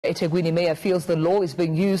eThekwini mayor feels the law is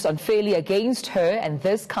being used unfairly against her, and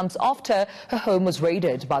this comes after her home was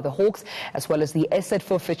raided by the Hawks as well as the asset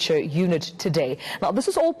forfeiture unit today. Now, this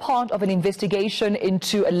is all part of an investigation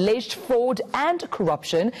into alleged fraud and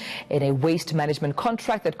corruption in a waste management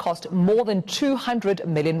contract that cost more than 200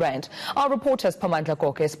 million rand. Our reporter Pamandla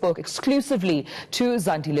Koke spoke exclusively to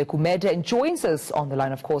Zandile Gumede and joins us on the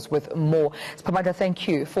line, of course, with more. Pamandla, thank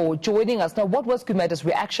you for joining us. Now, what was Gumede's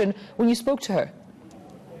reaction when you spoke to her?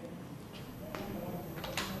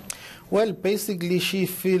 Well, basically, she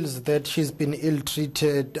feels that she's been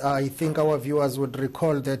ill-treated. I think our viewers would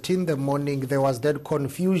recall that in the morning there was that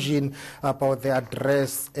confusion about the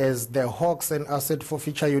address as the Hawks and Asset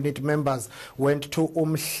Forfeiture Unit members went to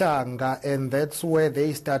Umhlanga, and that's where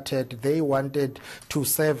they started. They wanted to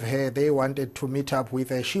serve her. They wanted to meet up with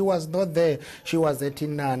her. She was not there. She was at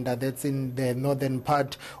Inanda. That's in the northern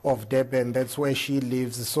part of Durban. That's where she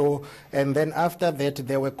lives. So, and then after that,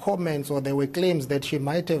 there were comments or there were claims that she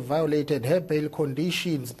might have violated her bail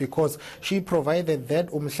conditions because she provided that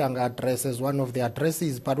Umhlanga address as one of the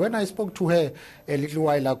addresses. But when I spoke to her a little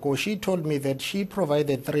while ago, she told me that she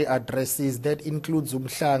provided 3 addresses. That includes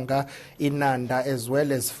Umhlanga, Inanda, as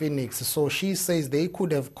well as Phoenix. So she says they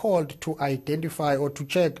could have called to identify or to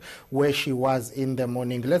check where she was in the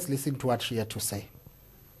morning. Let's listen to what she had to say.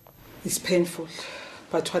 It's painful,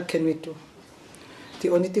 but what can we do? The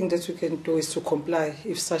only thing that we can do is to comply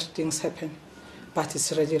if such things happen. But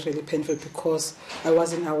it's really, really painful because I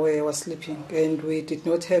wasn't aware, I was sleeping, and we did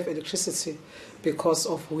not have electricity because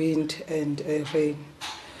of wind and rain.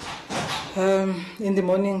 In the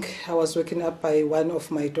morning, I was waken up by one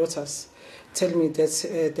of my daughters telling me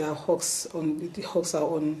that the Hawks are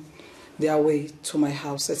on their way to my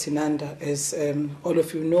house at Inanda. As all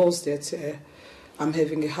of you knows that I'm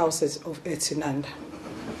having a house at Inanda.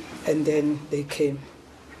 And then they came.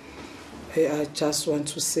 I just want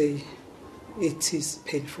to say, it is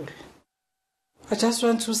painful. I just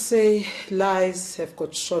want to say lies have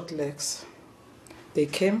got short legs. They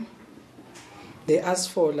came, they asked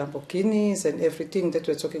for Lamborghinis and everything that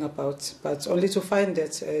we're talking about, but only to find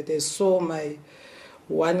that they saw my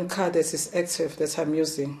one car that is active that I'm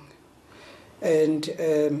using and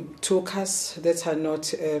 2 cars that are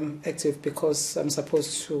not active because I'm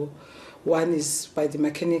supposed to. One is by the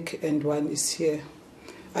mechanic and one is here.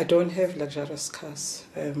 I don't have luxurious cars.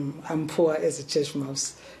 I'm poor as a church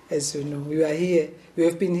mouse, as you know. You are here, you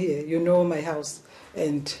have been here, you know my house,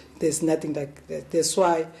 and there's nothing like that. That's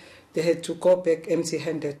why they had to go back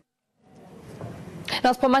empty-handed.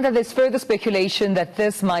 Now, Pamandla, there's further speculation that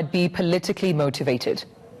this might be politically motivated.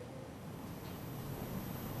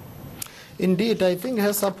 Indeed, I think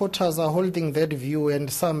her supporters are holding that view, and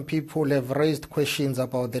some people have raised questions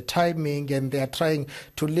about the timing, and they are trying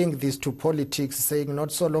to link this to politics, saying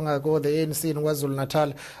not so long ago the ANC in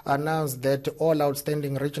KwaZulu-Natal announced that all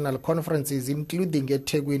outstanding regional conferences, including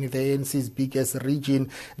eThekwini, the ANC's biggest region,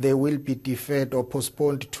 they will be deferred or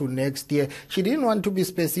postponed to next year. She didn't want to be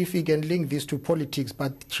specific and link this to politics,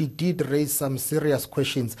 but she did raise some serious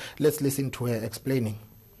questions. Let's listen to her explaining.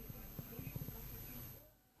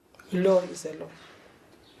 Law is a law.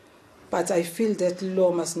 But I feel that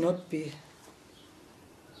law must not be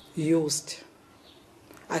used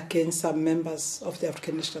against some members of the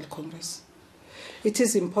African National Congress. It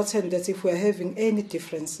is important that if we are having any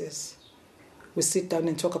differences, we sit down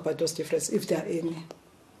and talk about those differences, if there are any.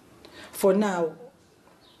 For now,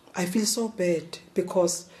 I feel so bad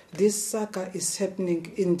because this saga is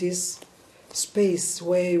happening in this space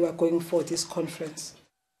where we are going for this conference.